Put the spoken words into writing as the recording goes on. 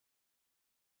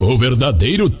O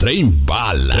verdadeiro trem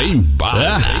bala. Trem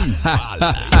bala.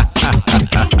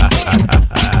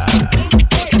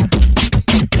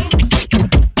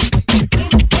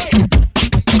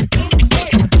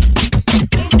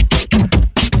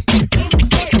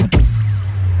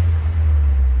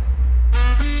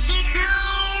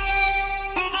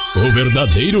 O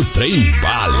verdadeiro trem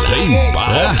bala. Trem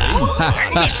bala.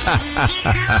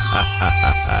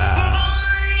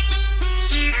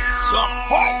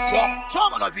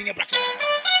 Toma novinha pra cá.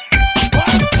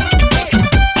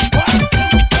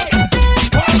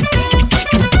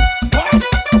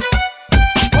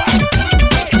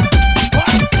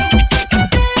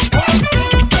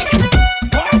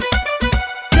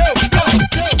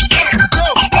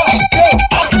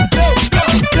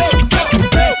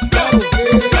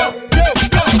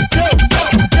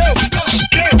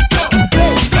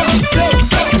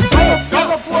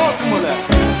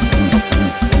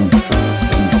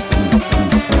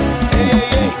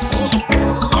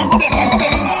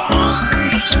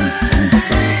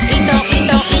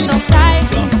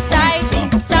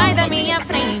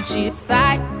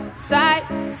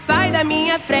 Sai da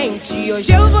minha frente.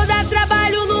 Hoje eu vou dar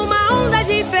trabalho numa onda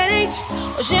diferente.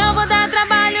 Hoje eu vou dar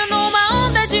trabalho numa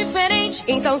onda diferente.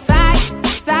 Então sai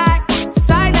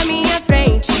da minha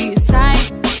frente.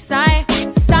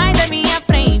 Sai da minha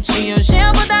frente. Hoje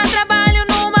eu vou dar trabalho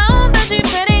numa onda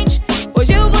diferente.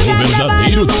 Hoje eu vou dar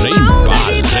trabalho numa onda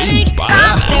diferente.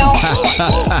 Bateu,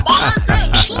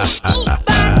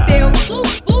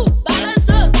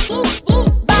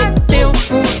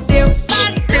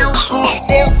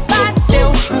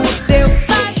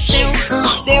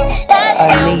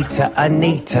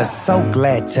 Anita, so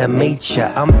glad to meet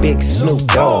ya. I'm Big Snoop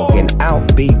Dogg and I'll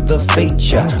be the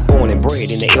feature. Born and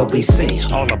bred in the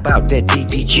LBC, all about that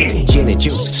DPG, gin and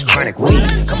juice, chronic weed.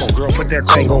 Come on girl, put that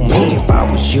thing on me. If I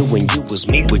was you and you was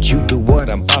me, would you do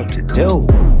what I'm about to do?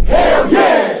 Hell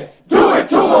yeah! Do it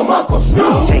to him, Uncle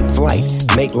Snoop. Take flight,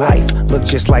 make life look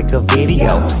just like a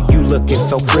video. You looking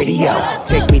so pretty, yo.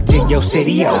 Take me to your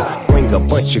city, yo. Bring a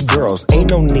bunch of girls,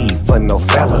 ain't no need for no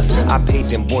fellas. I paid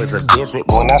them boys a visit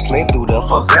when I slid through the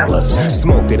favelas.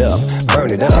 Smoke it up,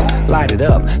 burn it up, light it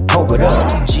up, poke it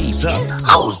up. G's up,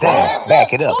 hose down,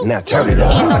 back it up, now turn it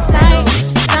up. Então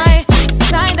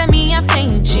sai da minha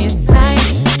frente. Sai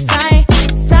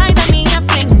da minha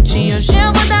frente. Hoje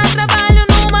eu vou dar trabalho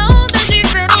numa onda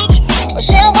diferente.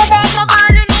 Hoje eu vou dar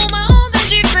trabalho numa onda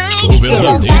diferente. O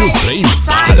verdadeiro trem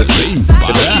bala.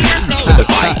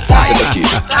 Sai daqui.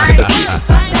 Sai da minha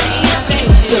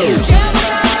frente. Hoje eu vou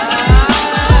dar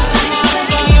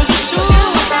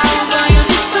banho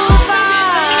de chuva.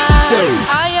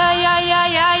 Ai, ai, ai,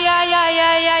 ai, ai, ai, ai,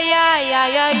 ai, ai, ai,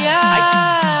 ai, ai, ai.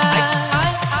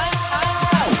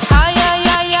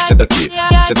 Senta aqui.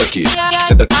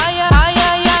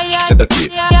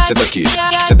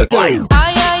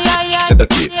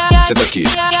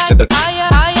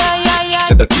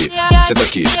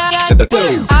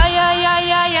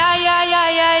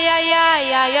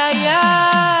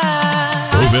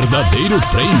 O verdadeiro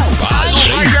trem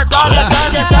bala.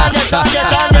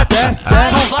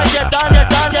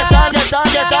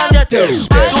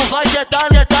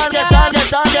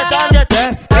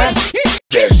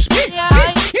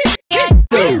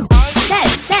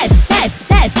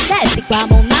 Desce com a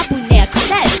mão na boneca.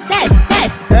 Desce,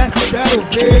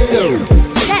 quero ver.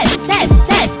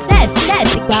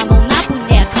 Desce com a mão na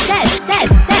boneca.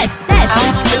 Desce.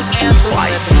 Aonde o vento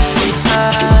brisa,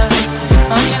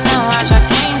 onde não haja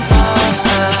quem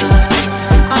possa,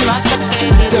 com a nossa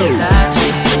felicidade,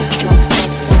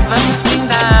 vamos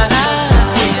brindar a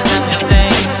vida, meu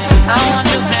bem.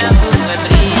 Aonde o vento é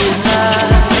brisa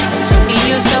e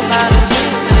o céu claro de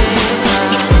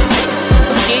estrelas,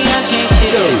 o que a gente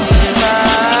precisa.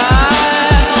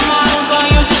 Tomar um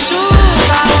banho de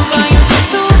chuva,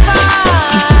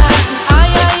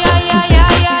 ai, ai, ai, ai, ai,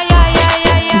 ai, ai, ai,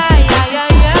 ai, ai,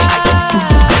 ai, ai,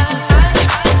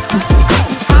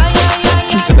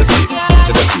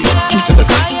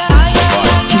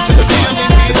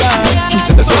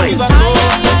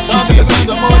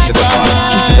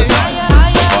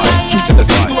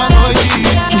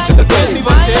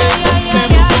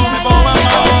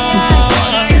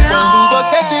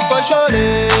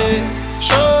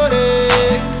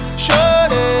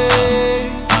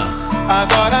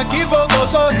 Agora que voltou,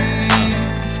 sorri.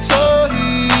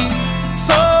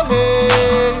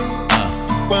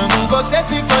 Quando você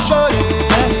se for, chorei.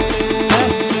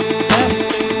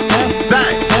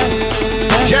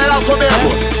 Vem, geral comigo.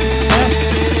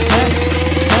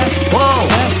 1,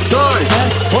 2,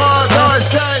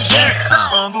 3.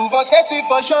 Quando você se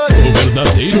for, chorei. O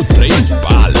verdadeiro trem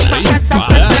bala.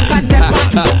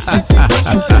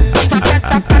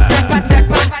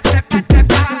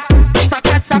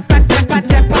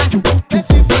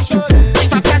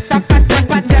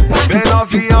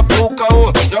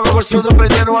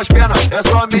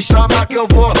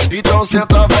 Então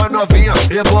senta, vai novinha,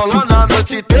 rebolando a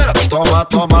noite inteira. Toma,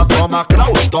 toma, toma,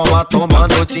 crau. Toma, toma a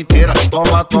noite inteira.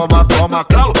 Toma, toma, toma,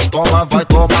 crau. Toma, vai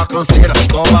tomar canseira.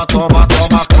 Toma, toma,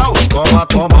 toma, crau. Toma,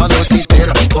 toma a noite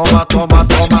inteira. Toma, toma,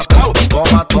 toma, crau.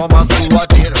 Toma, toma,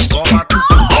 suadeira. Toma,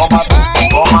 toma, toma,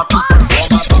 toma, toma,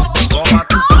 toma,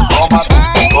 toma,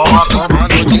 toma, toma a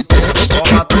noite inteira.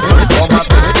 Toma, toma, toma,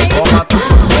 toma,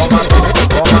 toma,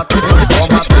 toma,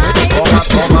 toma, toma,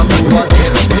 toma,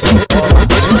 suadeira.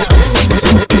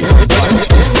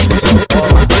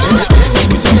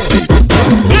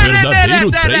 O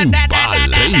verdadeiro trem bala,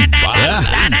 trem bala.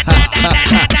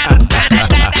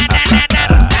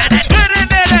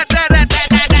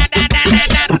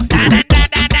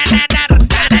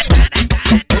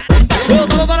 Eu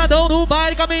tava paradão no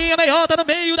baile com a minha meiota no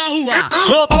meio da rua.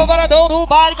 Eu tava paradão no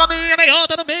baile com a minha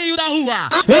meiota no meio da rua.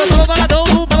 Eu tava paradão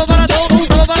no baile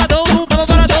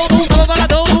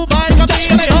com a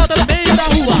minha meiota no meio da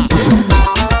rua.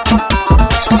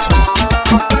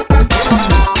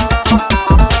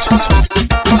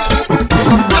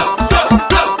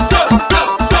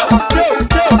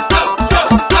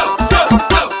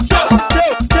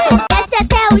 Desce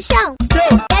até o chão,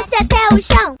 desce até o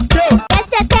chão,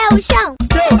 desce até o chão,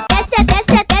 desce,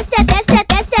 desce, desce, desce,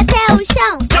 desce até o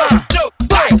chão.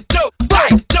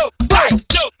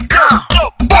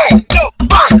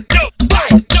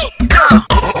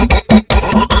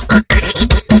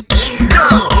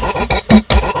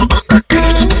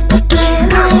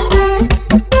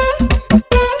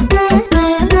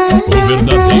 O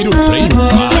verdadeiro trem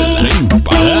bala, trem bala.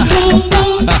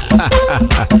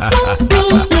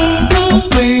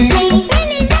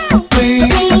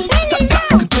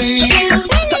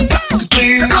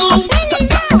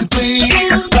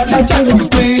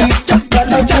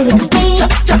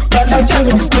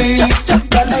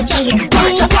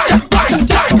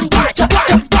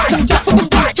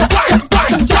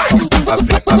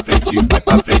 Vai pra frente, vai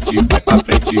pra frente, vai pra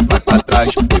frente, vai pra trás.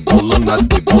 Rebolando,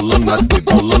 rebolando,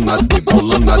 rebolando,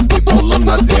 rebolando,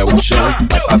 rebolando até o chão.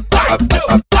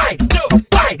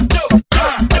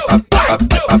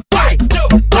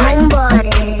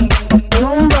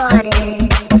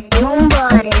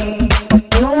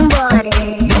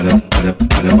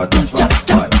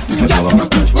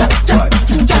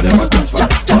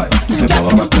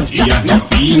 E a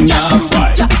novinha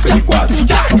vai, fica de quatro,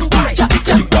 fica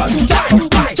de quatro,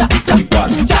 fica de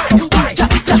quatro,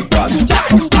 fica de quatro.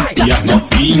 E a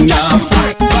novinha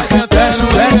vai, vai sentando,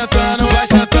 vai sentando, vai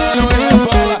sentando e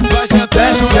rebola, vai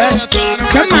sentando, vai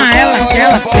sentando. Chama ela que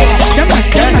ela fez, chama,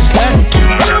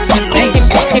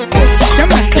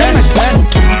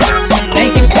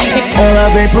 Ela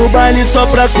vem pro baile só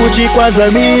pra curtir com as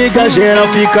amigas. Geral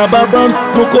fica babando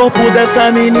no corpo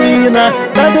dessa menina.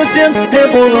 Tá descendo,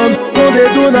 rebolando, com o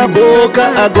dedo na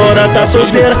boca. Agora tá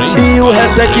solteira e o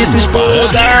resto é que se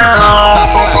exploda.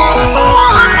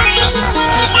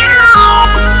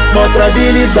 Mostra a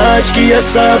habilidade que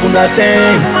essa bunda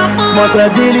tem. Mostra a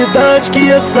habilidade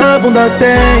que essa bunda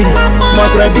tem.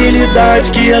 Mostra a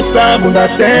habilidade que essa bunda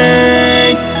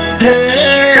tem.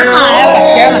 chama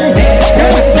ela que ela tem.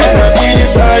 Mostra a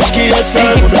habilidade que essa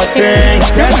bunda tem.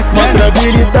 Mostra a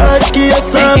habilidade que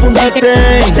essa bunda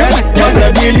tem. Mostra a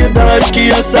habilidade que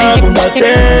essa bunda tem.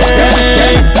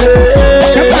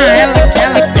 Chama ela que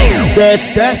ela tem.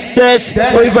 Desce, desce, desce,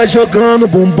 oi vai jogando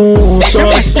bumbum.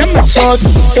 Sobe, sobe,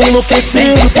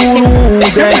 enlouquecendo por um.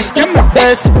 Desce,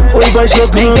 desce, oi vai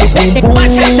jogando bumbum.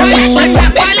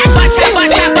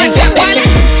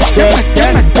 Desce,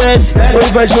 desce, desce, oi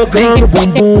vai jogando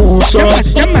bumbum. Sobe,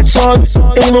 sobe,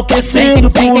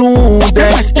 enlouquecendo por um.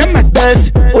 Desce,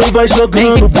 desce, oi vai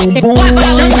jogando bumbum.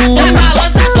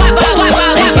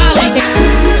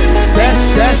 Desce,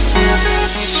 desce.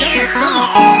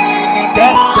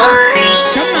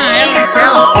 Chama ela que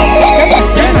ela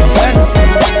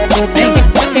tem.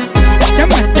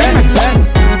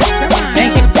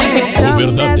 O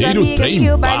verdadeiro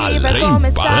trem bala, trem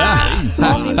bala.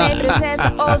 Confirmei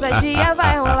presença, ousadia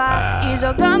vai rolar. E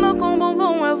jogando com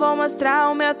bumbum eu vou mostrar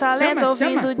o meu talento.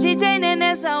 Ouvindo DJ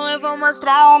Nenezão eu vou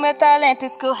mostrar o meu talento.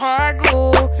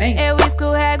 Escorrego, eu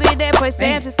escorrego e depois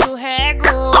sento.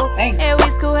 Escorrego, eu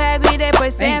escorrego e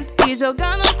depois sento. E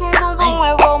jogando com bumbum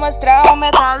eu vou mostrar o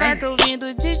meu talento.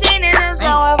 Ouvindo DJ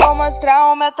Nenezão eu vou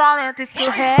mostrar o meu talento.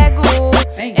 Escorrego,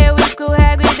 eu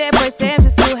escorrego e depois sento.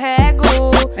 Escorrego,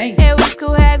 eu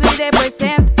escorrego e depois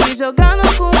sento. E jogando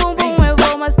com bumbum eu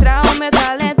vou mostrar o meu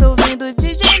talento. Ouvindo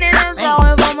DJ Nenezão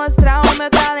eu vou mostrar o meu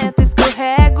talento.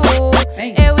 Escorrego,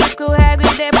 eu escorrego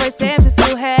e depois sento.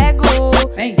 Escorrego,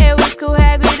 eu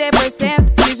escorrego e depois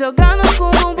sento. E jogando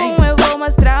com bumbum eu vou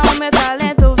mostrar o meu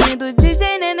talento. Ouvindo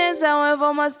DJ Nenezão eu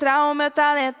vou mostrar o meu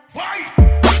talento.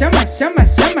 talento. Chama, chama,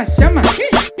 chama, chama.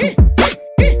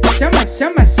 Chama,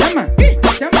 chama, chama.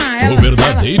 Chama ela. O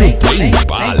verdadeiro trem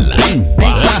bala.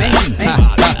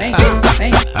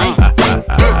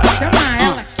 Chama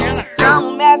ela,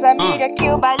 Chamo minhas amigas que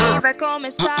o baile vai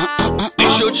começar.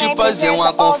 Deixa eu te fazer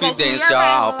uma confidência.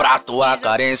 Pra tua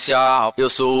carência, eu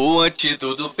sou o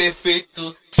antídoto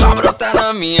perfeito. Só brota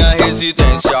na minha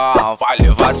residência, vai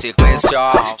levar sequência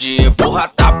de empurra,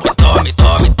 tapa e tome,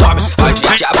 tome, tome. A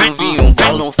gente abre um vinho,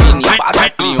 cola um fininho, passa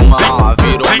clima.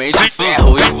 Virou meio de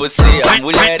ferro e você a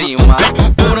mulher rima.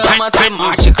 Pura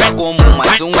matemática comum,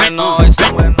 mais um é nós.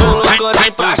 Colocando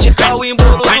em prática o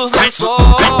embolo dos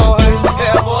lençóis.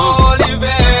 Rebole,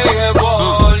 vem,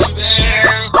 rebole,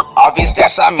 vem. Avista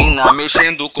essa mina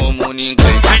mexendo como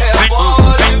ninguém.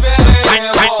 Rebole, vem,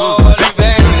 rebole,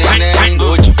 vem, neném.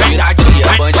 Noite vira dia,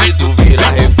 bandido vira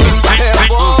refém.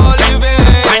 Rebole, vem,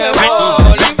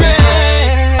 rebole,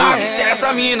 vem. Avista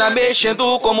essa mina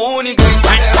mexendo como ninguém.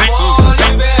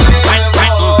 Rebole,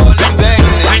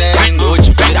 vem, neném.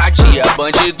 Noite vira dia,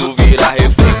 bandido vira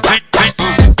refém.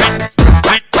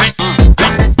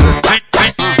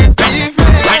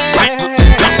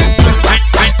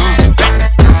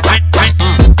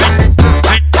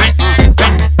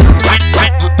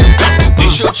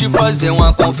 Deixa eu te fazer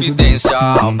uma confidência.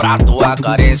 Pra tua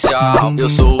carência, eu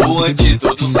sou o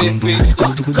antídoto perfeito.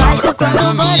 Gosto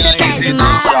quando você pede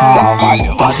mais.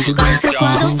 Gosto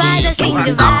quando faz assim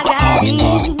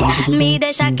devagarinho. Me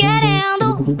deixa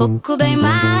querendo um pouco bem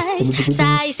mais.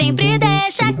 Sai sempre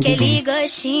deixa aquele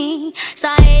gostinho. Só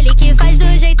ele que faz do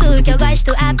jeito que eu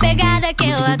gosto. A pegada que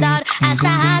eu adoro, a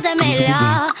sarrada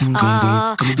melhor.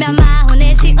 Oh, me amarro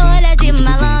nesse olhar de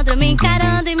malandro, me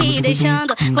encarando e me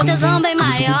deixando com tesão bem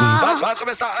maior. Vai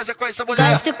começar a sequência, mulher.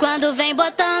 Gosto quando vem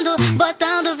botando,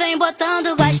 botando, vem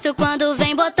botando. Gosto quando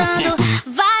vem botando,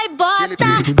 vai bota.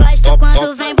 Gosto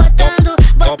quando vem botando,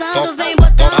 botando, vem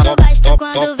botando. Gosto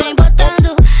quando vem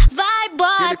botando, vai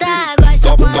bota.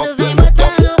 Gosto quando vem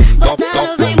botando,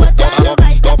 botando, vem botando.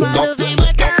 Gosto quando vem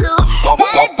botando,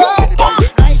 vai bota.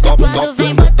 Gosto quando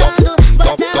vem botando,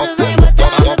 botando, vem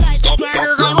botando. Gosto quando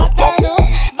vem botando,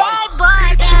 vai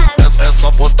bota. É só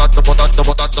botar, botar, botar,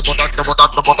 botar,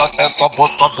 botar, botar. É só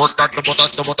botar, botar,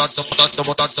 botar, botar, botar,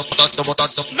 botar, botar, botar.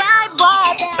 Vai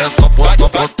bota. É só botar,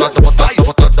 botar, botar,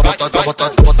 botar, botar,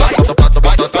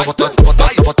 botar,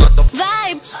 botar, botar.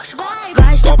 Vai.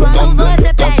 Gosto quando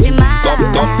você pede mais.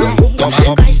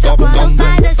 Gosto quando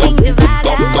faz assim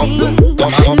devagarinho.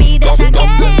 Me deixa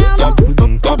querendo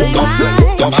um pouco bem mais.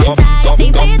 Sai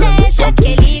sempre deixa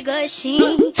aquele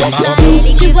gostinho. Só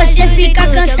ele que você fica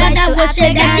cansada,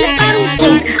 você desce para um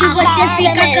pouco. Se você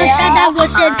fica cansada,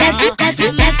 você desce,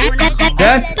 desce, desce,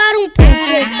 desce para um pouco.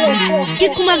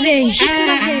 Quica uma vez,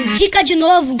 quica de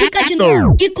novo, quica de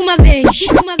novo. Quica uma vez,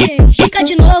 quica uma vez, quica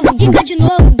de novo, quica de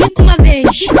novo. Quica uma vez,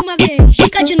 quica uma vez,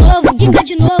 quica de novo, quica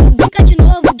de novo, quica de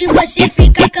novo. Se você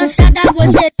fica cansada,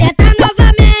 você tenta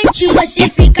novamente. Se você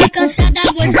fica cansada,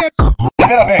 você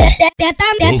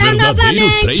tenta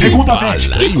novamente. Segunda vez.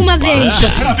 Quica uma vez,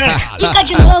 Terceira vez. quica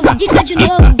de novo, quica de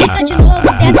novo, quica de novo.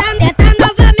 Tenta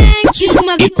novamente. Quica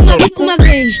uma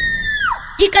vez.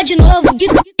 Quica de novo,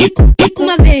 quica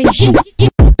uma vez.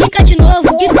 Quica de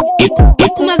novo,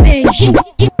 quica uma vez.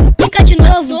 Quica de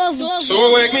novo.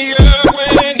 So wake me up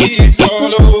when it's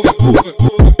all over.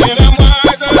 And I'm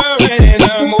wiser and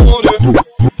I'm older.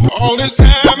 All this time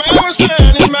I was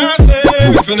finding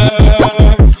myself and I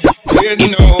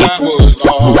didn't know I was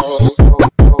lost.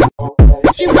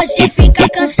 Se você fica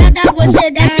cansada,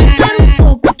 você desce para um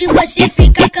pouco. Se você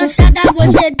fica cansada,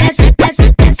 você desce,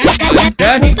 desce, desce,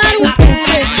 desce para um pouco.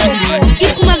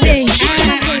 Quica uma vez,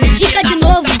 quica de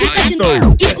novo, quica de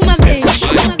novo, quica uma vez,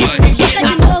 quica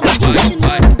de novo, quica de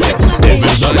novo. O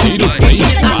verdadeiro trem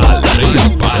bala, trem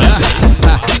bala.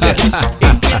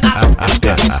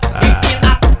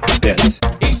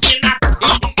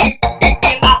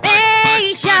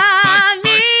 Beija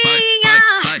minha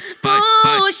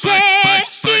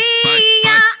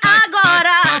bochechinha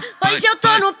agora. Hoje eu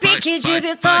tô no pique de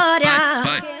vitória.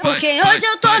 Porque hoje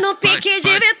eu tô no pique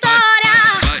de vitória.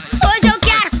 Hoje eu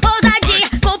quero ousadia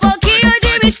com um pouquinho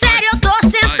de mistério. Eu tô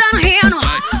sentando rindo,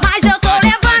 mas eu tô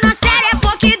levando a sério. É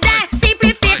pouca ideia,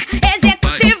 simplifica,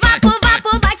 executa e vapo,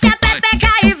 vapo. Bate a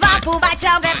pepeca e vapo, bate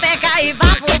a pepeca e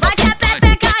vapo. Bate a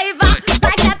pepeca e vapo,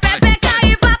 bate a pepeca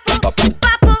e vapo. Vapo,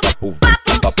 vapo,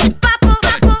 vapo, vapo, vapo,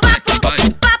 vapo, vapo,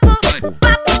 vapo, vapo,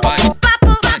 vapo.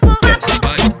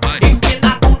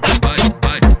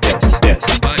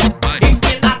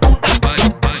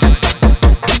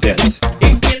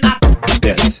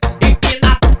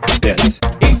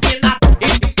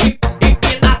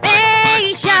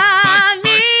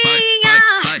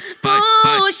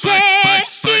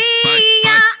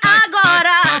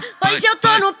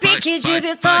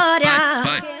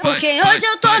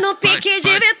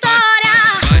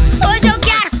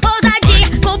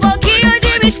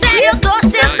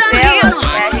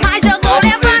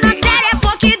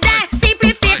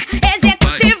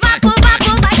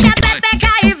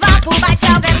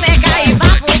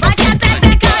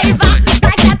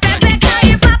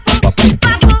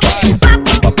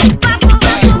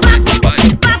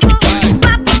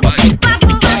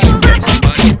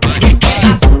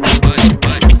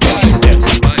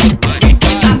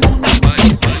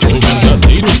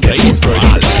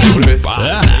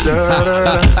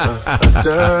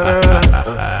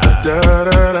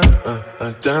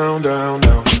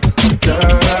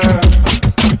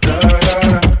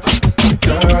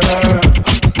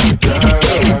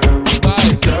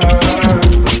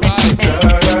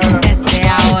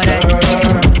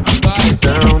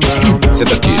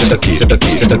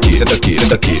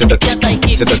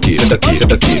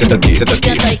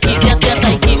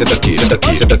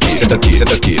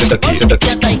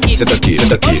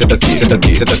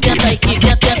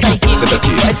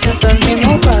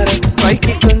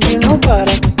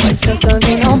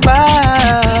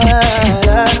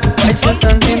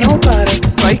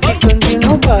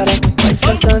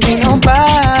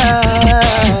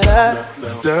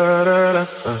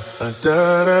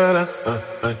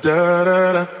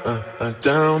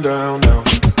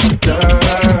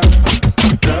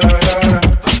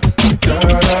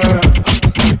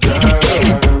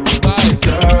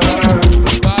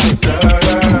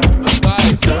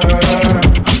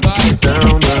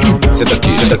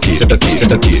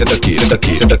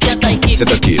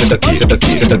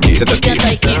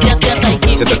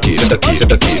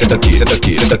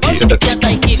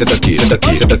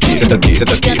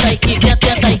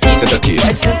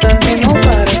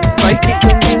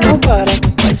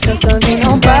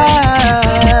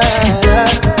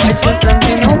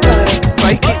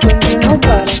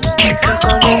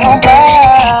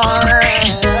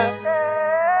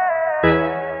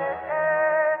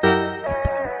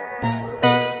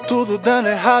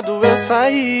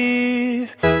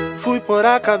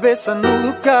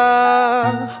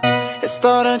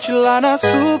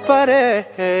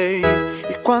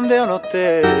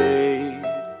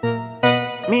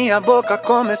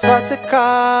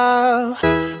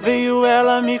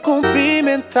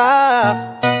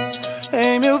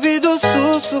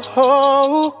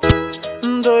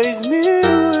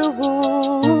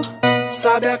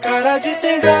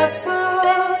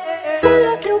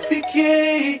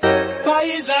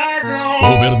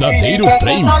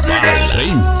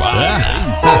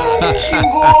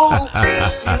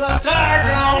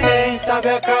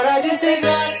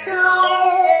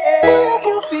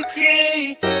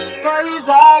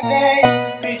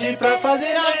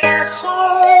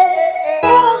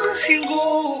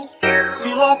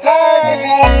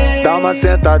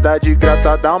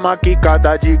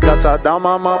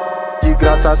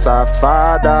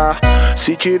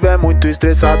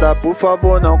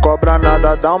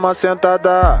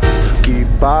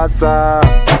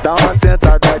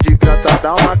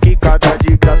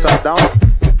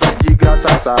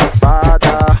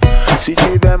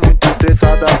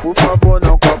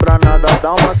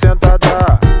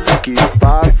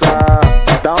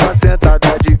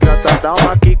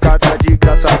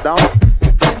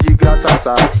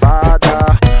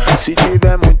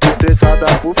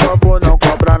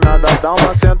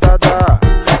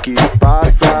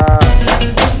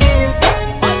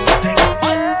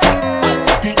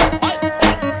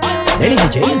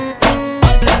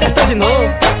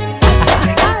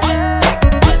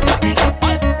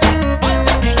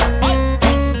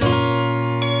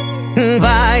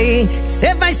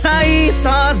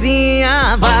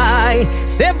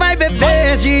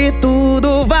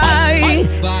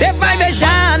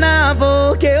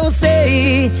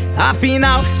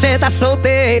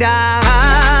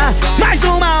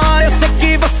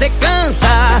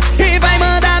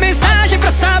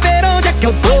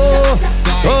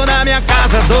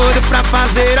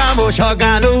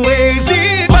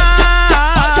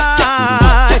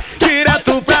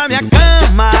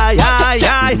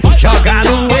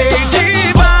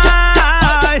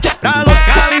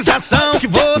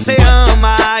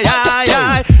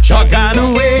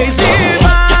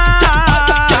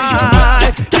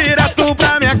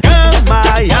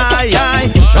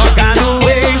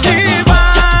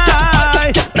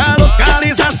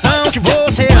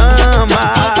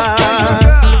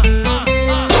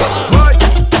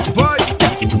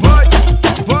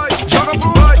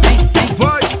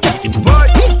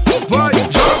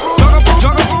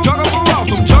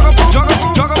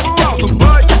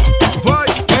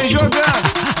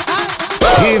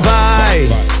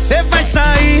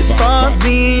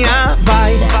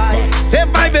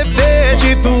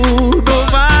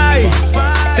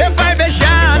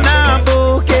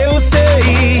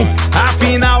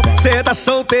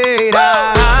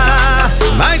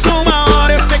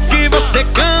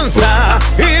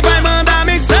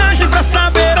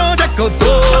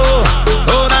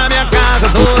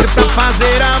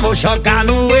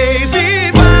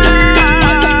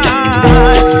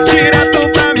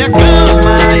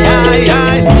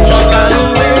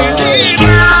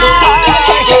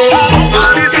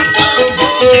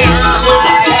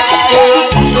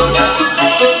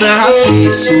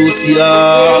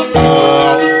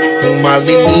 umas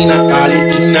menina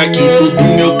alequina que tudo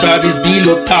meu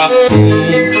cabisbilho tá.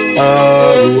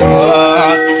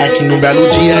 É que num belo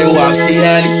dia eu abstei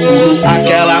pulo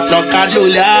aquela troca de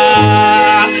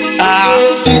olhar.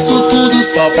 Isso tudo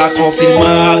só pra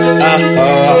confirmar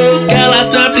que ela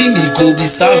sempre me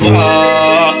cobiçava.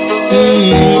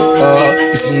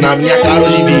 Isso na minha cara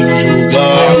hoje veio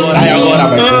julgar. Aí agora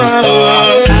vai constar.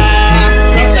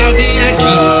 Prota, vem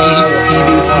aqui e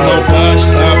vê se não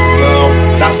basta não.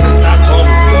 Tá sentar como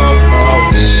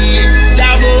não. E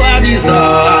já vou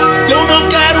avisar, eu não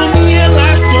quero me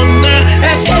relacionar,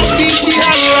 é só o que te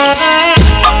ralar.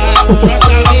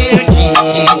 Prota, vem aqui e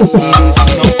vê se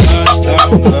não basta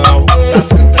não. Tá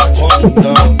sentar como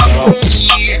não.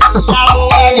 E já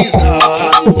vou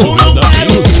avisar, eu não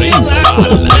quero me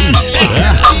relacionar, é só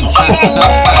o que te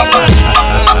ralar.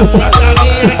 Prota,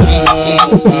 vem aqui e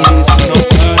vê se não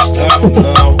basta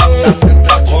não. Tá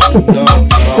sentar como não.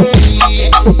 E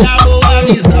já vou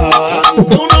avisar,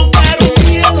 eu não quero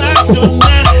me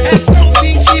relacionar, é só o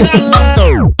que te ralar.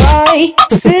 Vai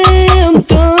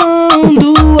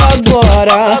sentando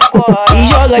agora e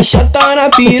joga chata na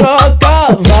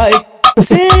piroca. Vai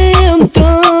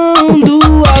sentando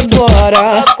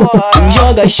agora e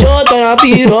joga chata na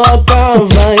piroca.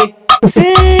 Vai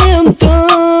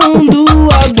sentando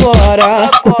agora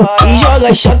e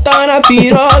joga chata na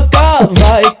piroca.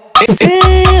 Vai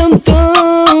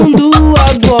sentando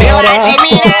agora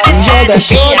e joga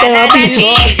chata na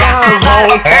piroca. Vai.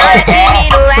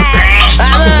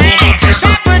 Só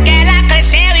porque ela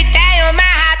cresceu e tem uma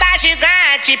raba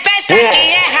gigante. Pensa que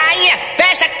é rainha,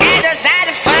 pensa que é deusa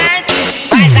do funk.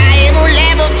 Mas aí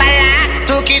mulher, vou falar,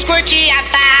 tu quis curtir a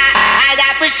farra.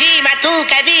 Dá por cima, tu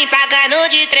quer vir pagando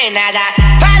de treinada.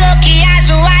 Falou que a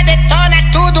sua detona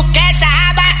tudo que essa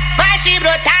raba. Mas se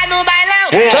brotar no bailão,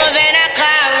 tô vendo a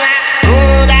cama.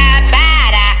 Bunda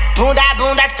para,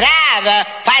 bunda trava.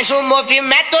 Faz um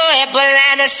movimento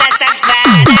rebolando essa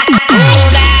safada.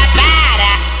 Bunda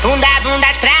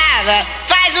trava.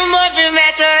 Faz um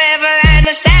movimento rebolando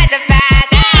essa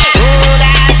safada.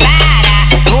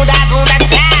 Bunda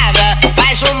trava.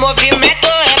 Faz um movimento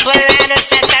rebolando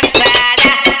essa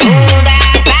safada.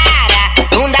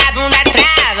 Bunda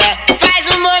trava. Faz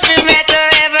um movimento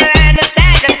rebolando essa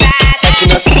safada. É que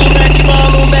nós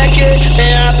vamos back,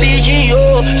 bem rapidinho.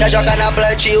 Já joga na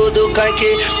plant o do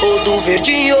canque ou do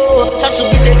verdinho. Só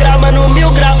subir degrau, mano,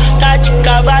 1000 grau, tá de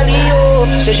cavalinho.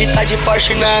 Se hoje tá de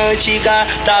Porsche na antiga,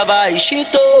 tava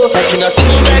extinto. É que nós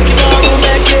vamos back,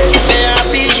 bem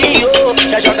rapidinho.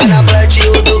 Já joga na plant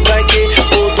o do canque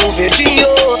ou do verdinho.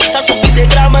 Só subir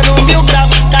degrau, mano, 1000 grau,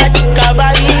 tá de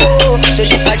cavalinho. Se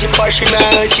hoje tá de Porsche na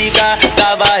antiga,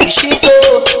 tava extinto.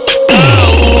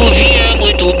 O vinho é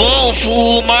muito bom,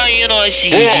 fuma e nós se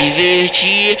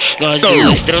divertir. Nós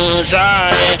dois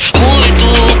transar é muito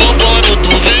bom quando tu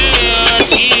vem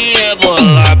assim. É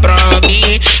bola pra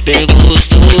mim, bem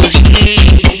gostosinho.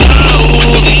 O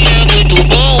vinho é muito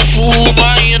bom,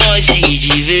 fuma e nós se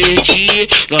divertir.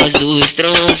 Nós dois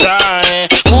transar é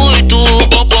muito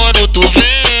bom quando tu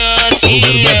vem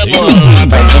assim. É bola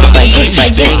pra mim,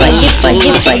 pode minha buceta, pode minha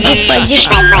buceta.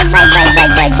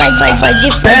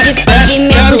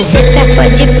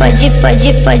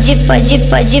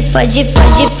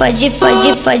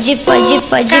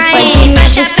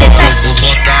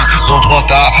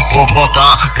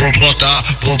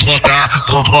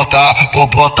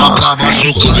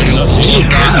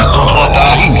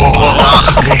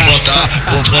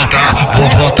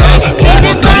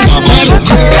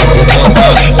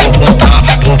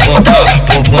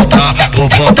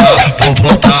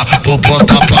 Vou botar pra machucar. Vou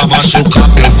botar pra machucar.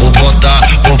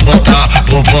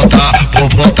 Vou botar pra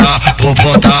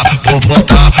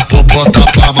machucar. Eu vou botar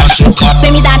pra machucar.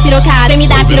 Vem me dar pirocada, vem me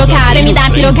dar pirocada, vem me dar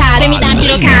pirocada, vem me dar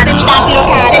pirocada, vem me dar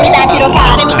pirocada, vem me dar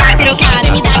pirocada, vem me dar pirocada,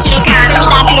 vem me dar pirocada,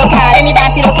 vem me dar pirocada, vem me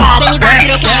dar pirocada, vem me dar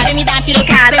pirocada, vem me dar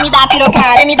pirocada, vem me dar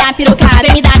pirocada, vem me dar pirocada,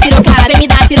 vem me dar pirocada, vem me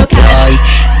dar pirocada. Vai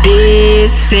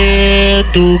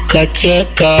descendo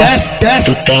cacheca,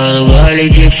 tu tá no baile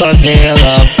de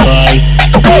favela. Vai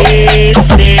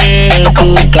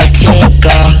descendo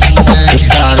cacheca, tu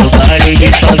tá no baile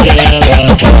de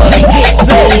favela. Vai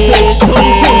descendo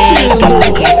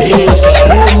cacheca.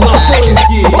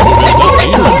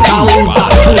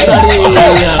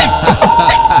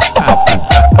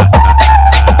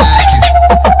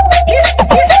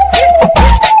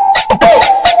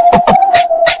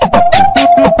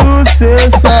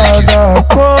 Cessada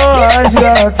com as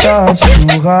gatas,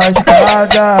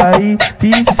 churrascada e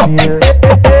piscina.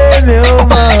 Meu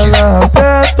mano,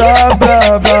 aperta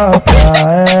braba pra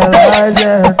elas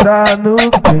entrar no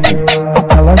clima.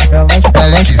 Elas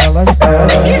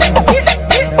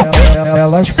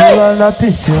Elas pulam na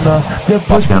piscina,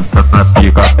 depois senta na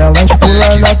pica. Elas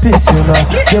pulam na piscina,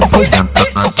 depois senta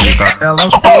na pica.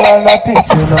 Elas pulam na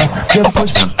piscina,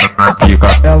 depois senta na pica.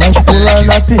 Elas pulam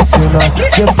na piscina,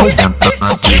 depois senta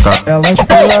na pica. Elas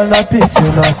pulam na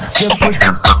piscina, depois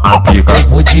senta na pica. Eu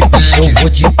vou de bicho, eu vou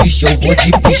de bicho, eu vou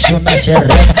de bicho na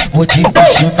xereca, vou de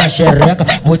bicho na xereca,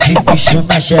 vou de bicho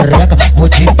na xereca, vou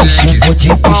de bicho, vou de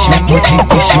bicho, vou de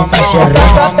bicho na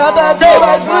xereca. Cada cê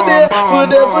vai fuder,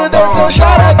 fuder, fuder seu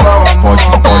xarecão. Pode,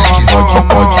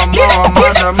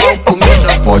 manda a mão comida,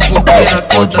 fofoqueira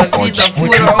toda vida,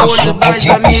 fura olho das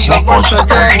amigas, gosta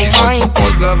de arrumar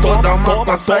intriga. Vou dar uma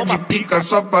passada de pica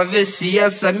só pra ver se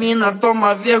essa mina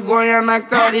toma vergonha na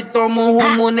cara e toma um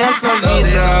rumo nessa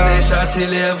vida. Não deixa se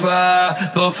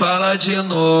levar, vou falar de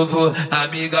novo.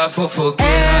 Amiga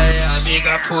fofoqueira é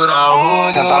amiga fura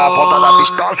olho. Senta na ponta da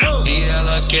pistola. E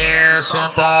ela quer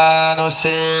sentar no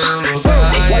seu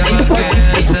lugar. Ela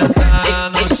quer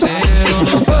sentar no seu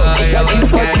lugar. Ela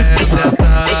quer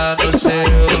sentar no seu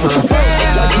lugar.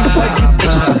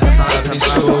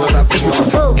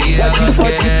 E ela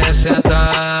quer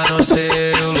sentar no seu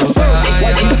lugar.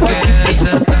 Ela quer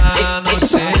sentar no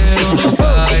seu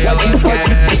lugar. Ela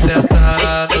quer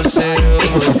sentar no seu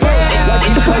lugar.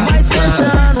 Vai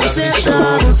sentando,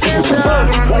 sentando,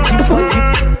 sentando.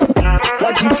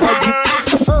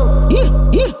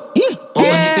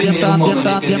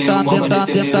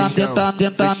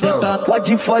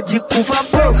 Pode. Fode com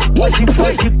vapor,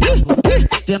 fode.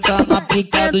 Tenta na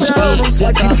pica dos cria,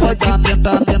 tenta.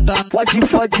 Fode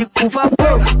com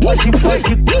vapor,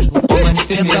 fode.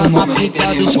 Tenta na pica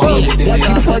dos cria,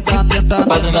 tenta.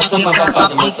 Faz na samba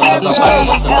babada, na samba babada,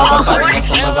 na samba babada, na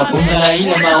samba babada.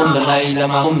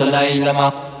 La ilha ma.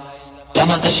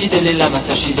 Lama tashidele, lama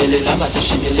tashidele, lama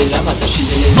tashidele, lama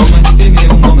tashidele. Mama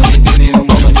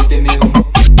ni pemeu.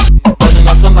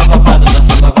 Na samba babada, na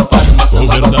samba babada, na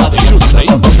samba babada, na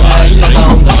samba babada. La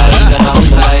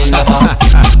ilha ma.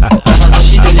 Lama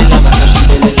tashidele, lama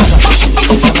tashidele, lama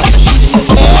tashidele, lama tashidele.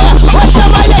 Vou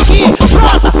chamar ele aqui,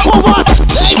 pronta, por volta.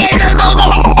 Vem.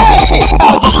 Esse é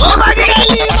o Djmaycon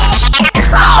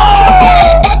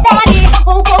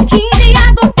Um pouquinho de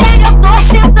adultério, eu tô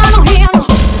sentando rindo.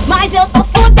 Mas eu tô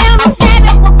fudendo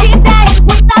sério porque tem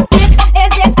muita pica.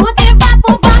 Executa e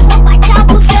vapo, bate a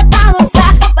buceta no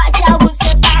saco, bate a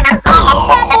buceta no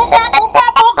saco.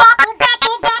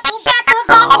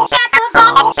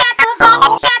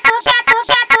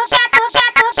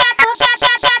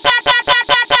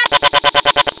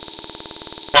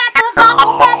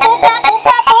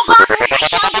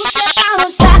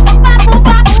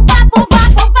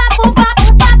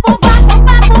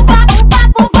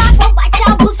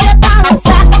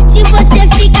 Se você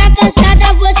ficar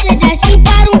cansada, você desce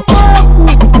para um pouco.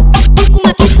 Quica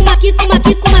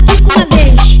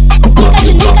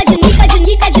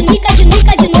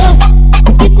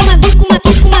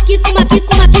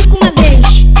uma vez.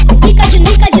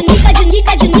 Nica de novo.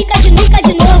 Quica uma vez. Nica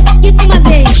de novo. Quica uma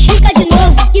vez. Nica de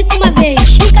novo. Quica uma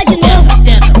vez. Nica de novo.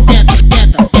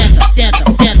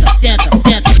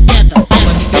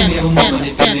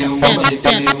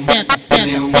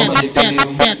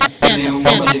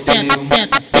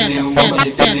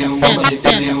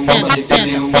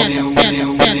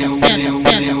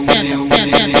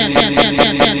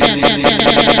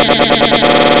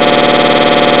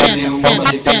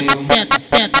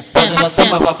 Na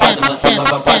samba babada, na samba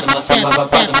babada, na samba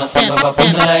babada, na samba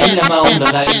babada. La ilha ma.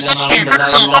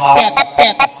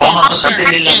 Lama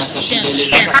tashidele, lama tashidele,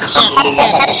 lama tashidele.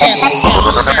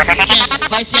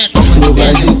 Tu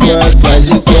vai de quatro.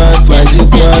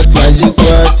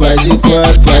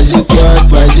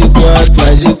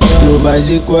 Tu vai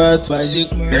de quatro.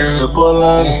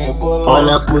 Rebolando,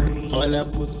 olha puta.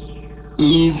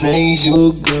 E vem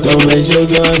jogando. Então vem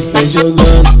jogando.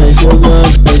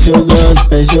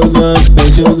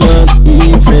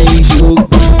 E vem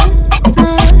jogando.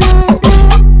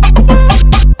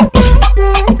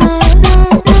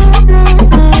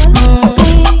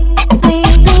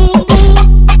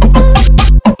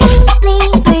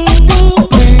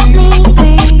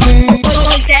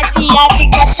 Hoje é dia de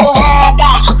cachorrada,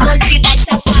 noite das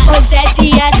safadas. Hoje é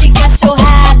dia de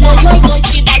cachorrada,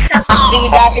 noite das safadas. Vem me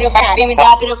dar pirocada, vem me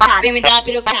dar pirocada, vem me dar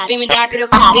pirocada, vem me dar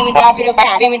pirocada, vem me dar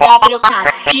pirocada, vem me dar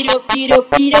pirocada.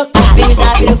 Pirocada, vem me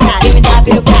dar pirocada, vem me dar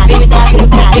pirocada, vem me dar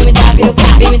pirocada, vem me dar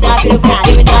pirocada, vem me dar pirocada,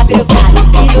 vem me dar pirocada.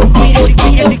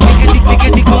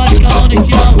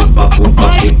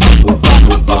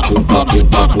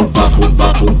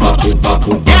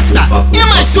 Essa é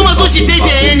mais uma do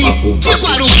DJDN de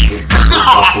Guarulhos.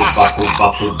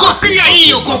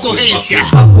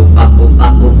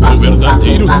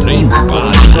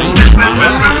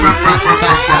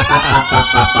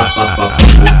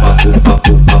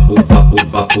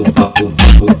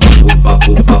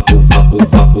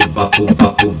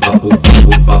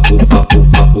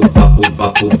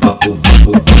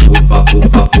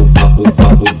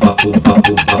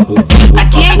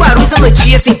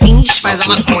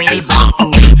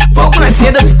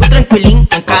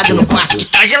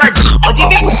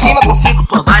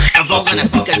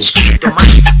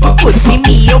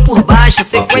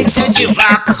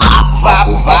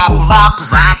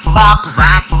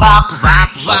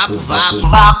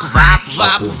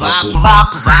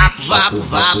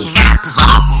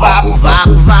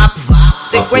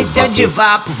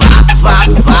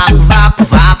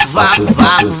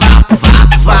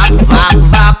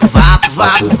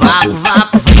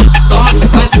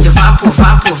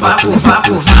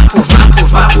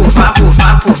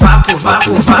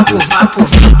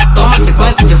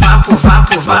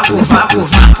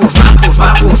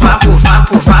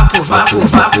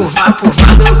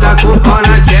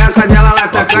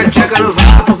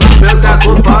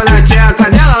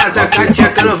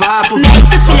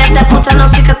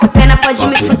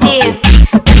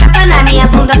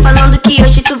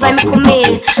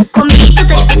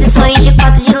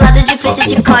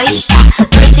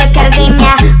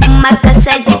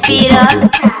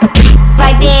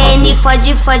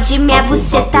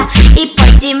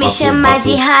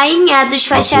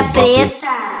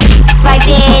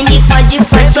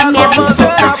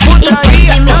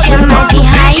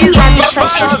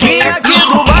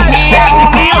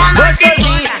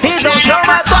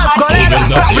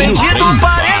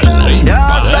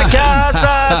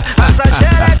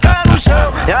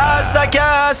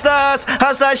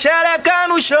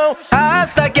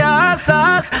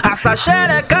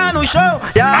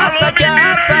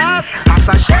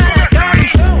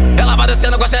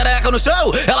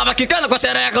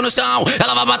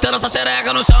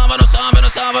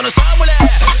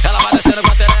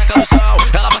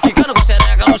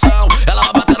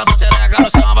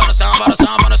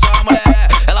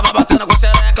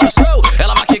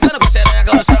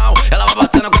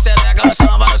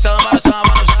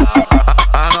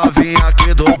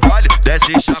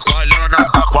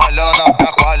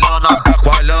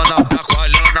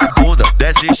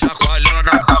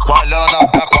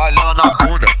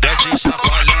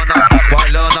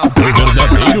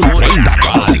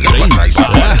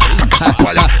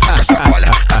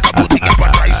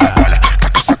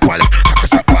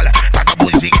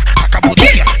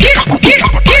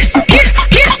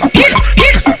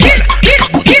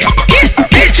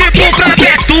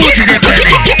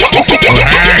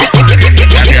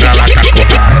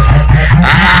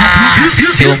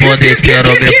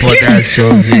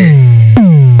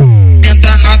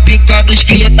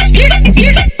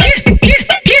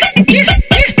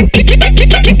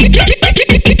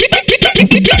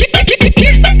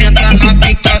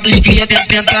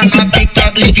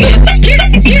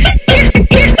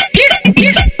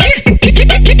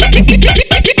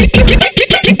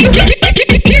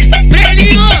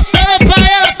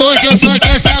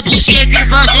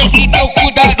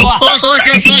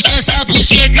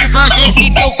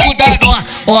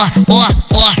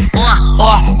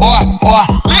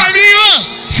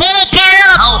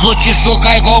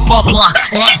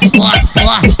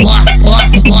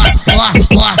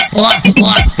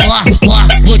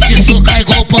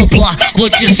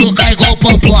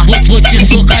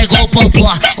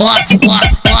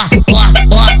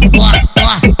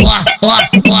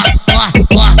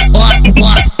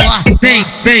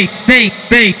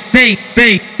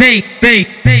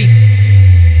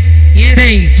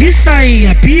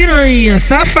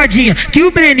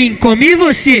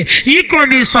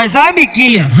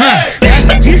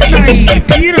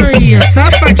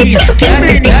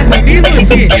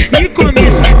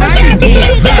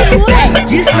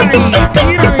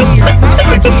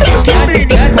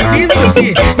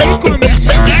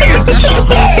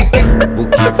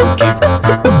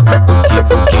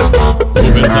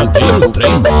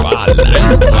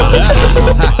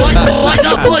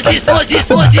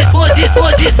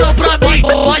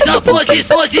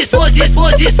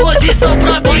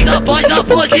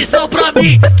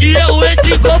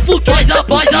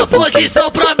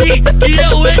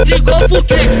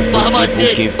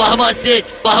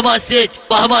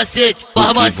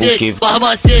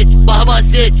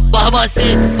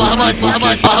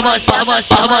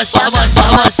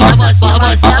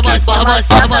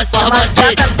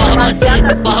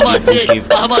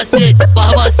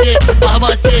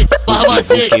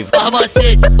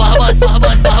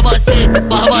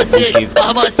 barbacete,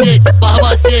 barbacete,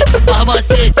 barbacete,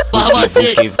 barbacete,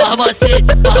 barbacete,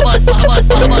 barbacete,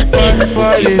 barbacete.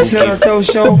 Vai descendo até o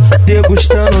chão,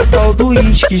 degustando o tal do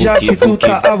uísque. Já que tu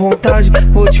tá à vontade,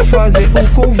 vou te fazer um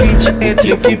convite.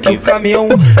 Entre aqui pro caminhão,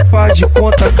 faz de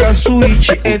conta com a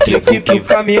suíte. Entre aqui pro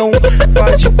caminhão,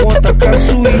 faz de conta com a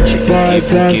suíte. Vai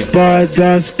dance, vai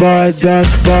dance, vai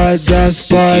dance, vai dance,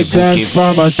 vai dance,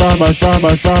 fama, fama,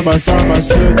 fama, fama, fama,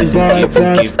 vai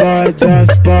dance, vai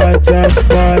dance, vai dance,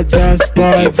 vai dance,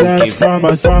 vai dance,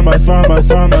 fama, fama, fama,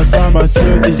 fama, fama,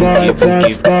 vai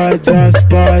dance, vai dance,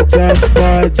 vai dance,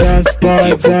 vai dance,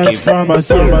 vai dance, fama,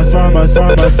 fama, fama,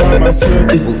 fama, fama,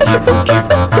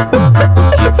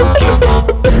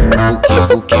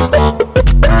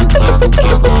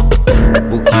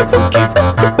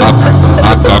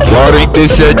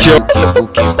 AK-47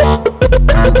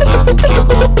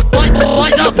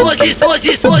 Faz a posição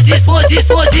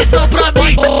pra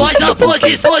mim. Faz a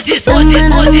posição pra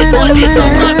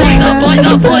mim. Faz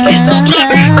a posição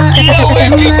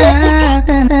pra mim.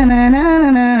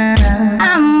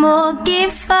 Amor, que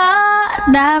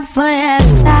foda foi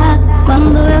essa?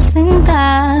 Quando eu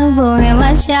sentar, vou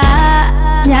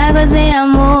relaxar. Já gozei,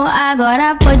 amor,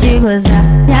 agora pode gozar.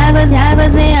 Já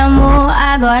gozei, amor,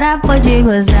 agora pode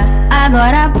gozar.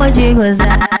 Agora pode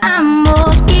gozar. Amor,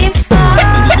 que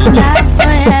foda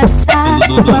foi essa?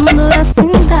 Quando eu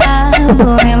sentar,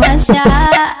 vou relaxar.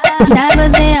 Já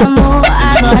gozei, amor,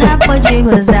 agora pode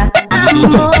gozar.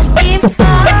 Amor, que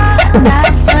foda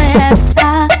foi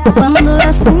essa? Quando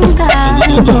eu sentar,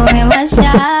 vou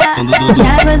relaxar.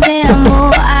 Já gozei,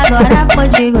 amor, agora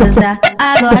pode gozar.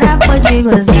 Agora pode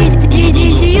gozar. De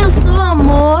dia eu sou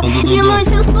amor, de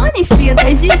noite eu sou nifida.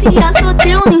 De dia sou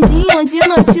teu anjinho, de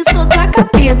noite sou tua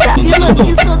capeta. De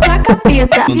noite sou tua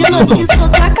capeta, de noite sou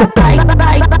tua capeta.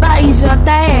 Vai,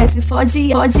 JS,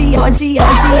 fode, fode, fode, fode,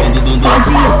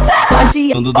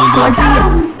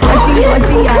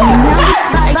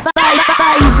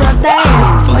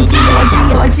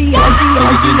 vai, JS, fode,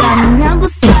 a minha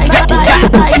buceta.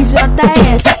 Vai,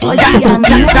 JS, fode a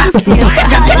minha buceta.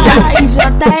 Vai,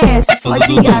 JS,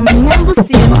 fode a minha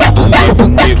buceta.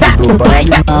 Do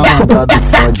baile na onda do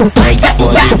fode, fode,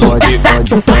 fode, fode,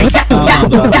 fode, fode, na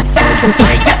onda do fode,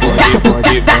 fode,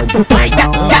 fode, fode, fode, na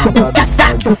onda do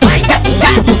fode, fode.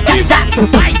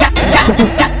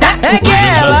 É que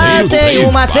ela tem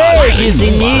um macete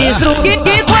sinistro que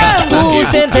quando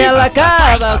senta ela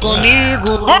acaba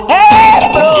comigo. É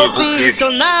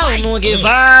profissional no que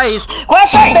faz. Com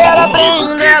essa tela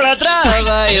prende, ela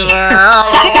trava e vai.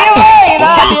 E vem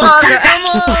na piroca,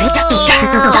 amor.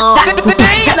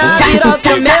 Vem na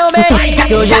piroca, meu bem,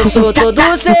 que hoje eu sou todo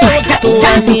seu, tu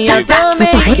é minha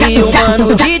também. E o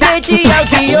mano DJ Tiago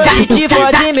que hoje te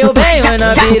fode, meu bem. Oi,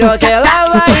 na piroca ela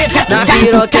vai, na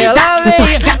piroca ela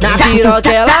vem, na piroca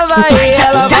ela vai,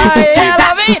 ela vai,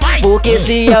 ela vem. Porque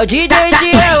se é o DJ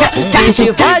Tiago que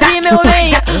te fode, meu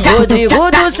bem, Rodrigo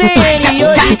do CN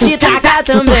hoje te taca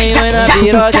também. Oi, na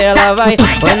piroca ela vai, oi,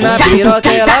 na piroca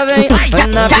ela vem, oi,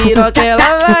 na piroca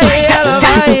ela vai, ela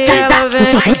vai, ela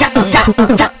vem.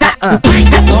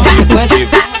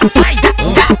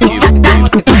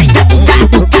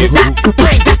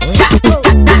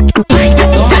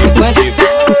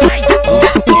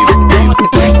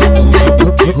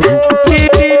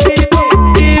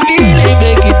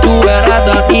 Lembrei que tu era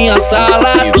da minha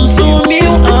sala. Tu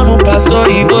sumiu, ano passou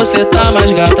e você tá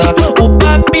mais gata. O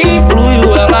papinho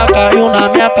fluiu, ela caiu na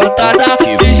minha patada.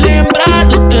 Fez lembrar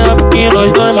do tempo que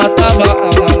nós dois matava.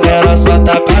 Era só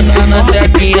tacada na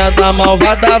tchequinha da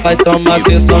malvada. Vai tomar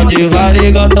sessão de vara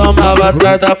igual tomava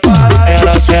atrás da para.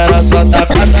 Era só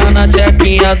tacada na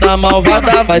tchequinha da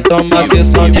malvada. Vai tomar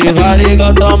sessão de vara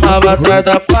igual tomava atrás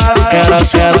da para. Era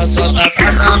só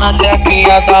tacada na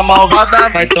tchequinha da malvada.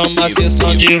 Vai tomar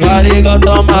sessão de vara igual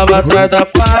tomava atrás da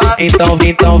para. Então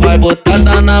vai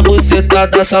botada na buceta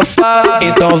da safada.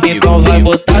 Então vai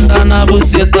botada na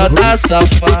buceta da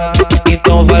safada.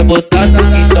 Então vai botada,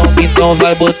 então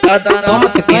vai botada,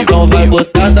 então vai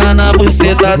botada na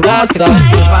buceta da safada.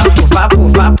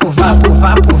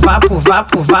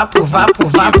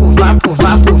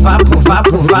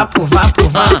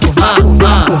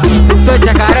 Tô de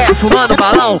jacaré fumando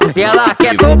balão e ela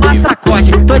quer tomar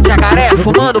sacode. Tô de jacaré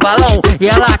fumando balão e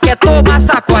ela quer tomar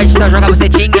sacode. Então joga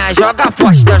bucetinha, joga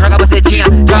forte. Então joga bucetinha,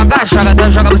 joga, então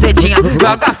joga bucetinha,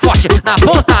 joga forte na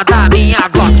ponta da minha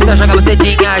Glock. Então joga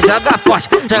bucetinha, joga forte.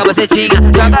 Joga bucetinha,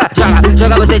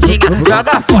 joga bucetinha,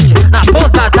 joga forte na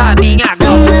ponta da minha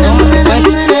Glock.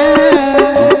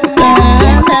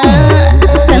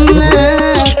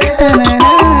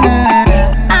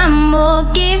 Amor,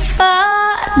 que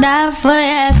foda foi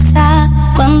essa?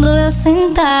 Quando eu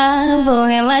sentar, vou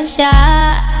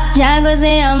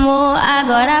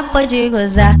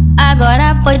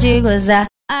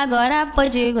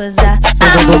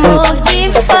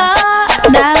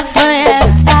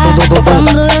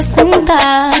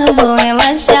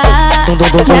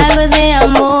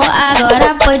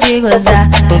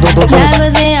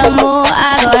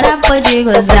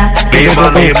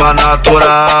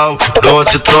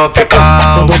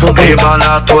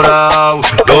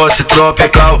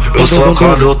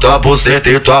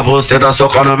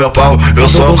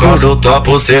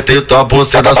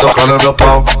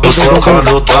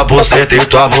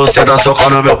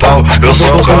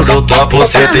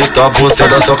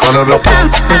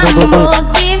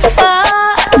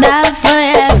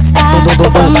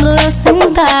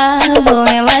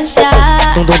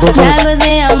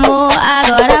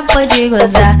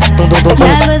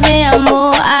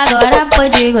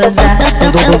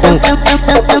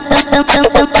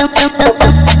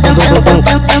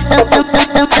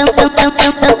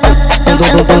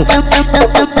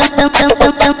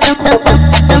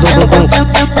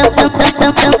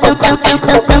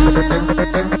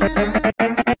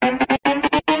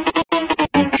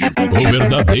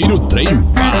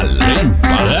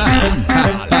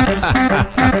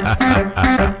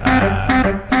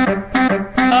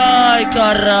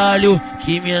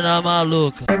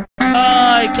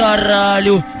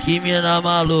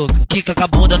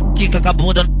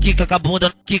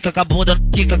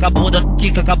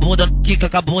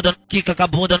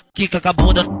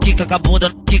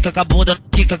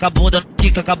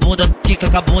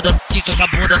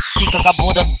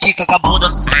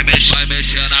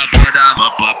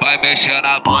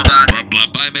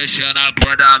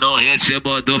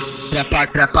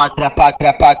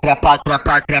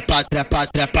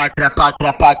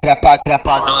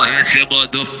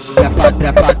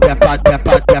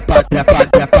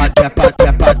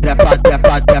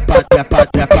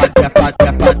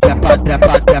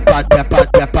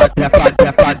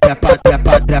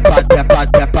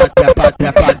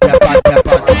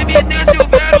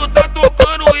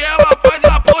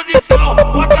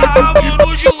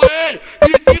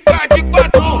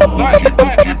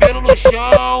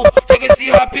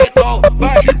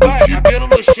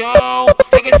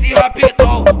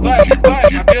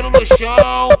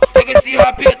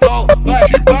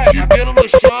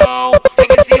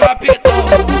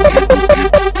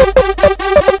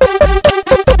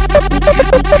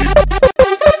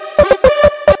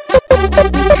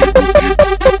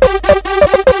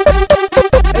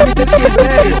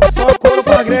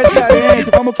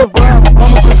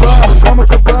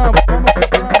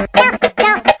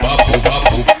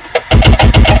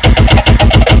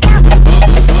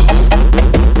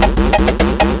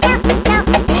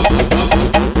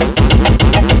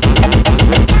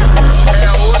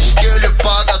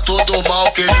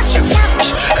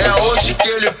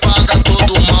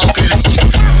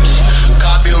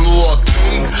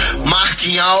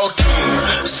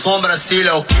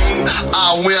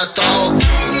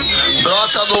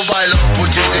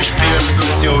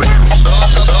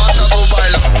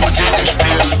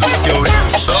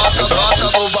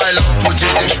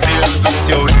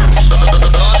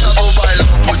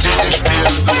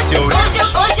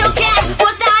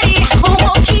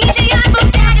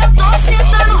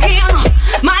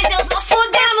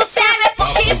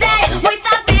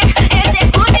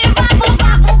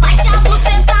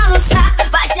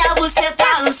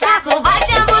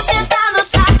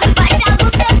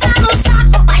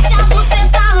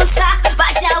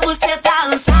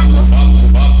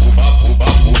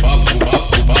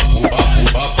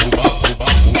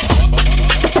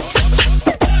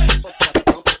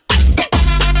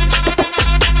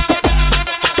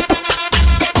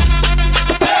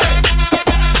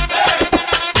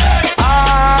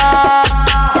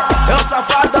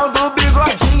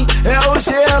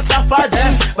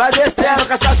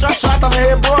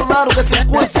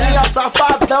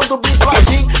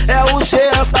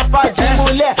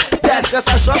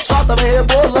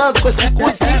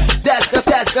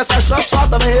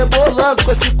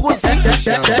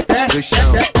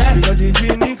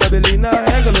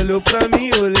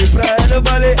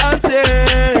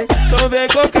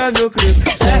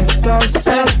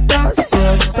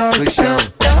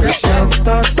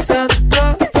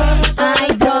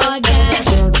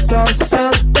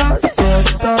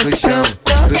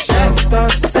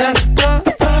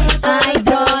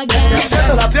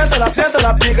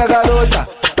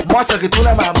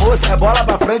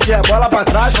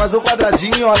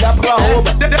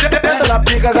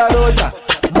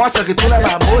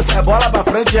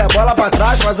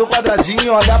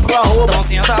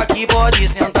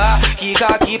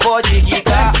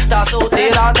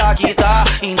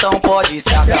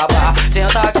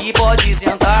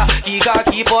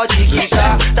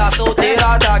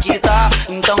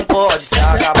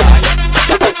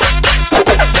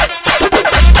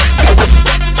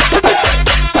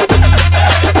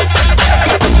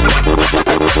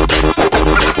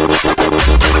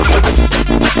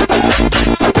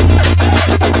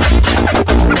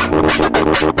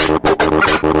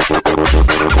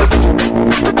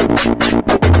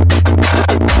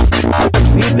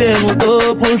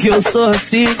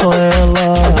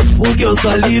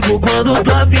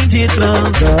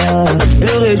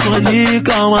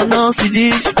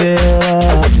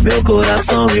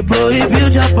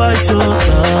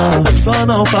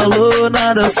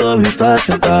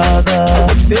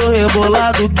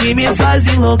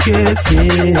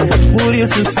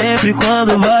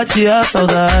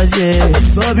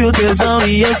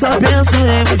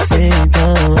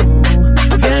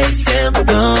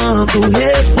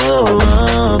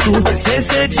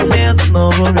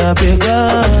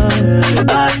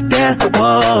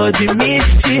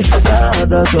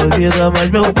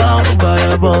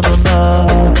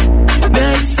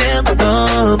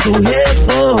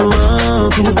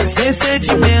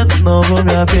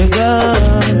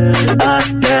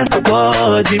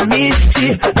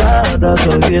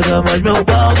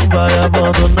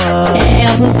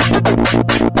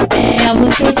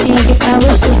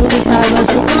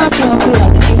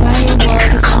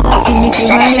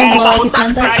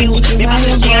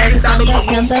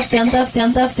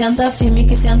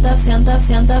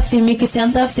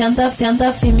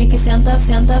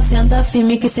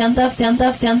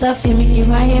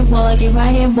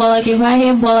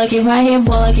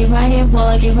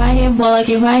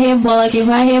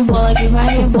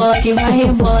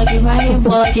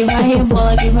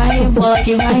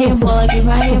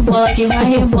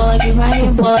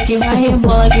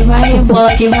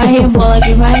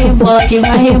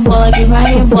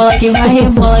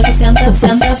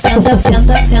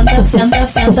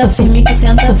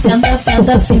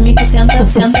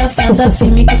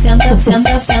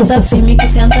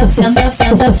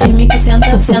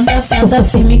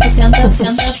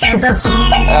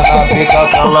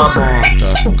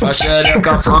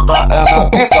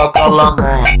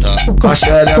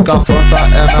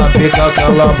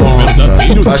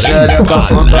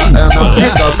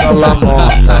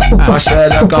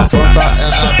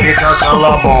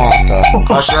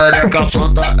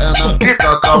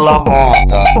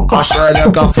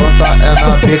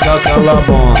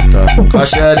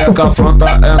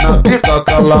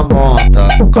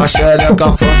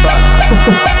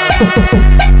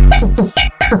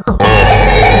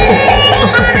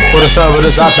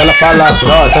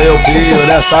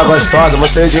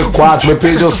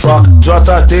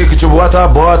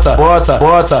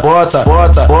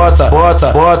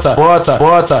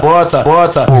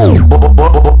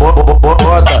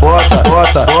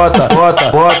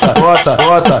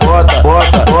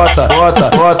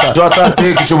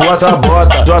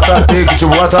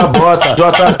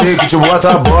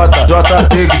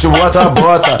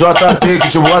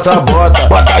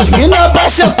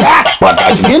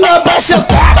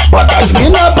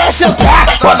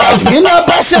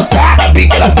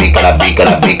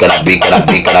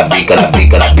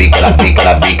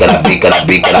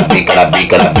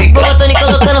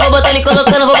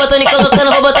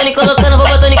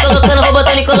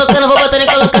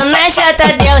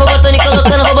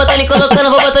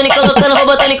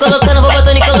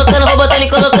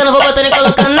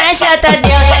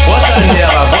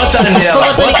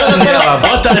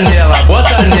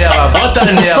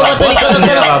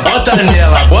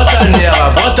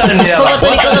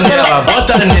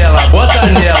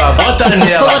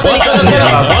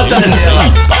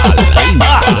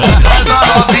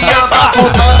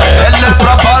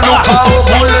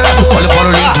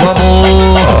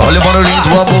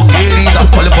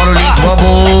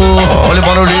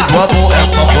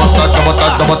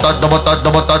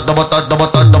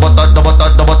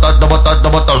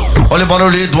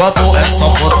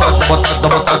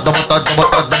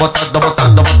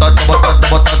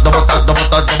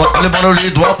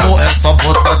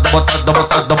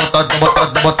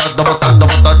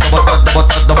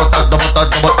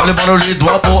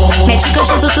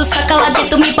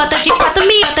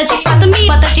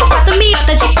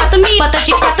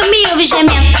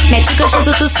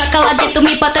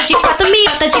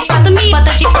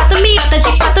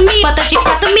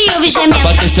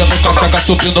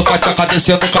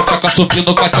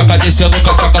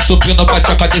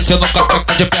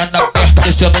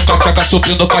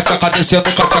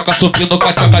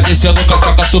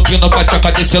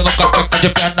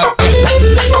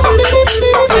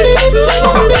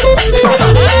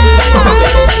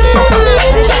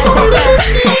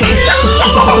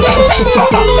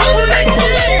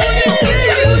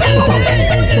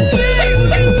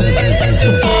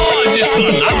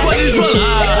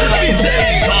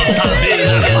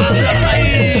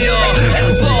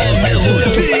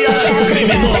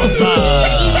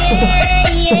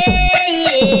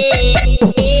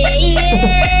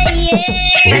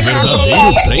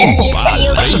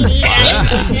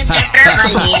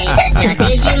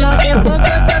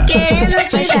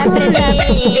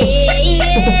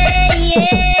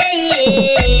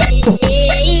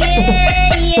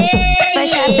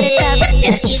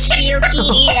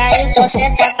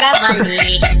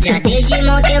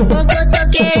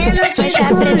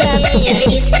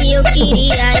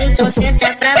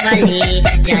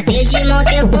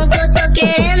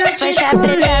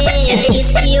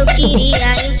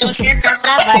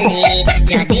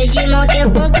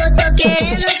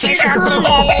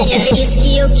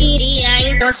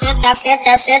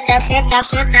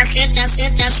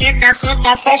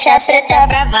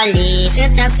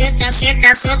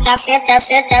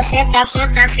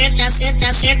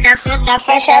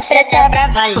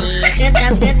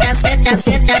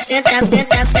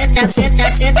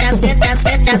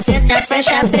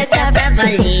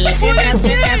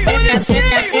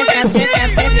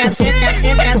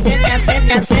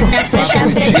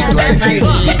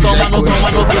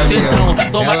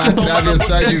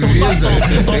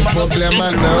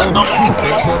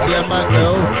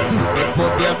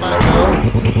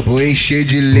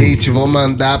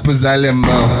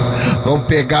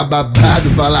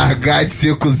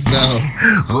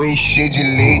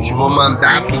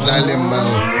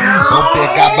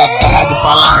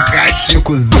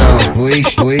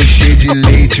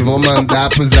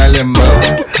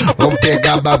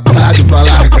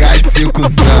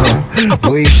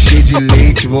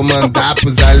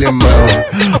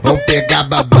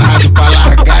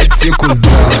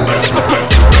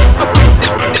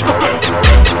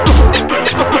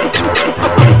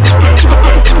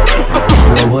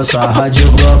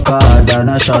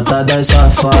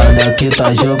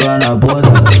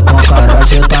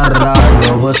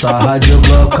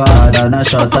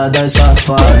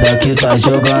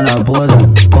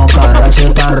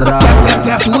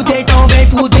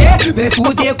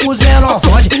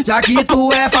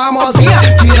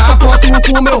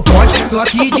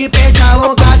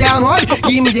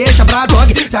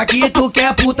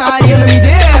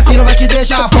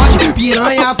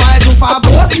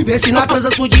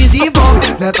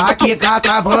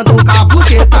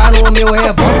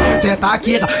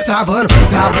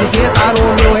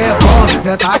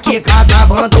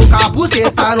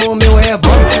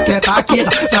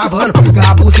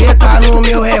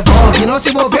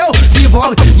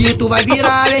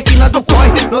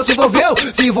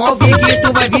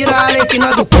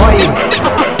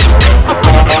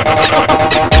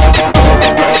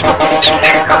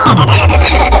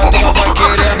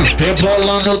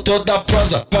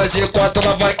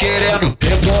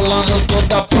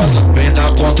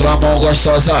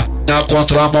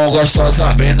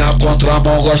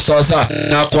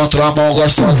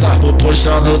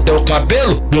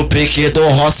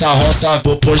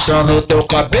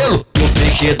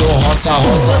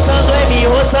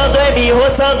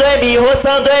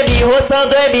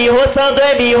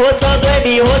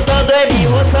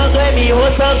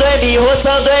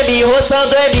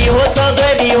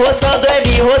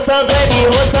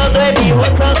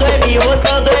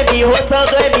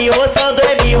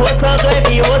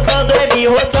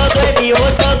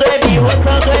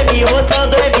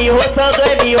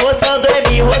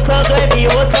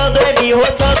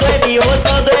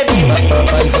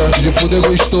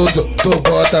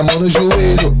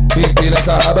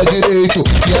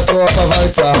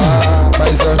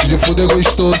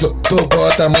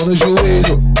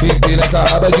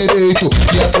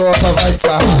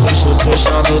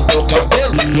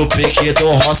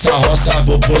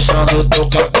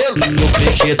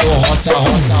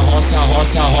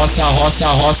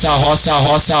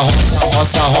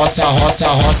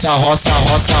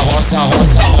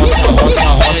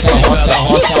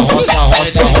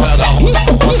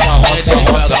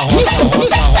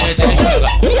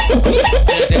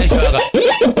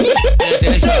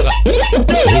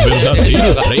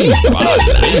verdadeiro trem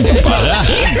para.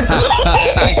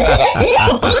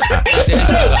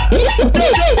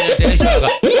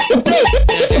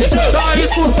 Tá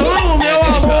escutando, meu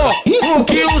amor? O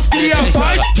que os cria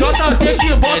faz? JT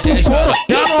que bota o couro.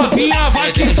 E a novinha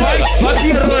vai que vai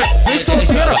piranha, vem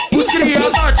solteira. Os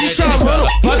cria tá te chamando,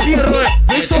 vai piranha,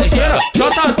 vem solteira.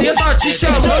 JT tá te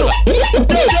chamando.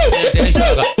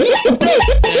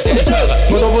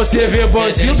 Quando você vê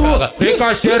bandido, vem com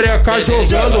a xereca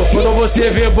jogando. Quando você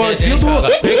vê bandido,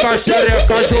 vem com a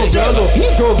xereca jogando.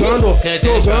 Jogando,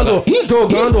 jogando,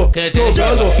 jogando,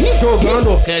 jogando,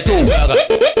 jogando, jogando,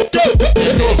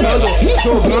 jogando,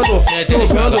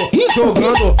 jogando,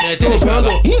 jogando,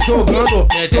 jogando, jogando,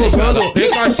 jogando, vem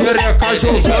com a xereca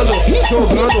jogando,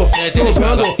 jogando,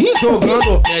 jogando,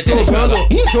 jogando, jogando,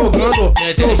 jogando,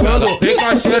 jogando, vem com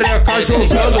a xereca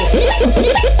jogando.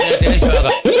 Ele joga,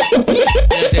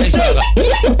 ele joga,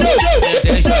 ele joga,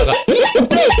 ele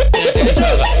joga.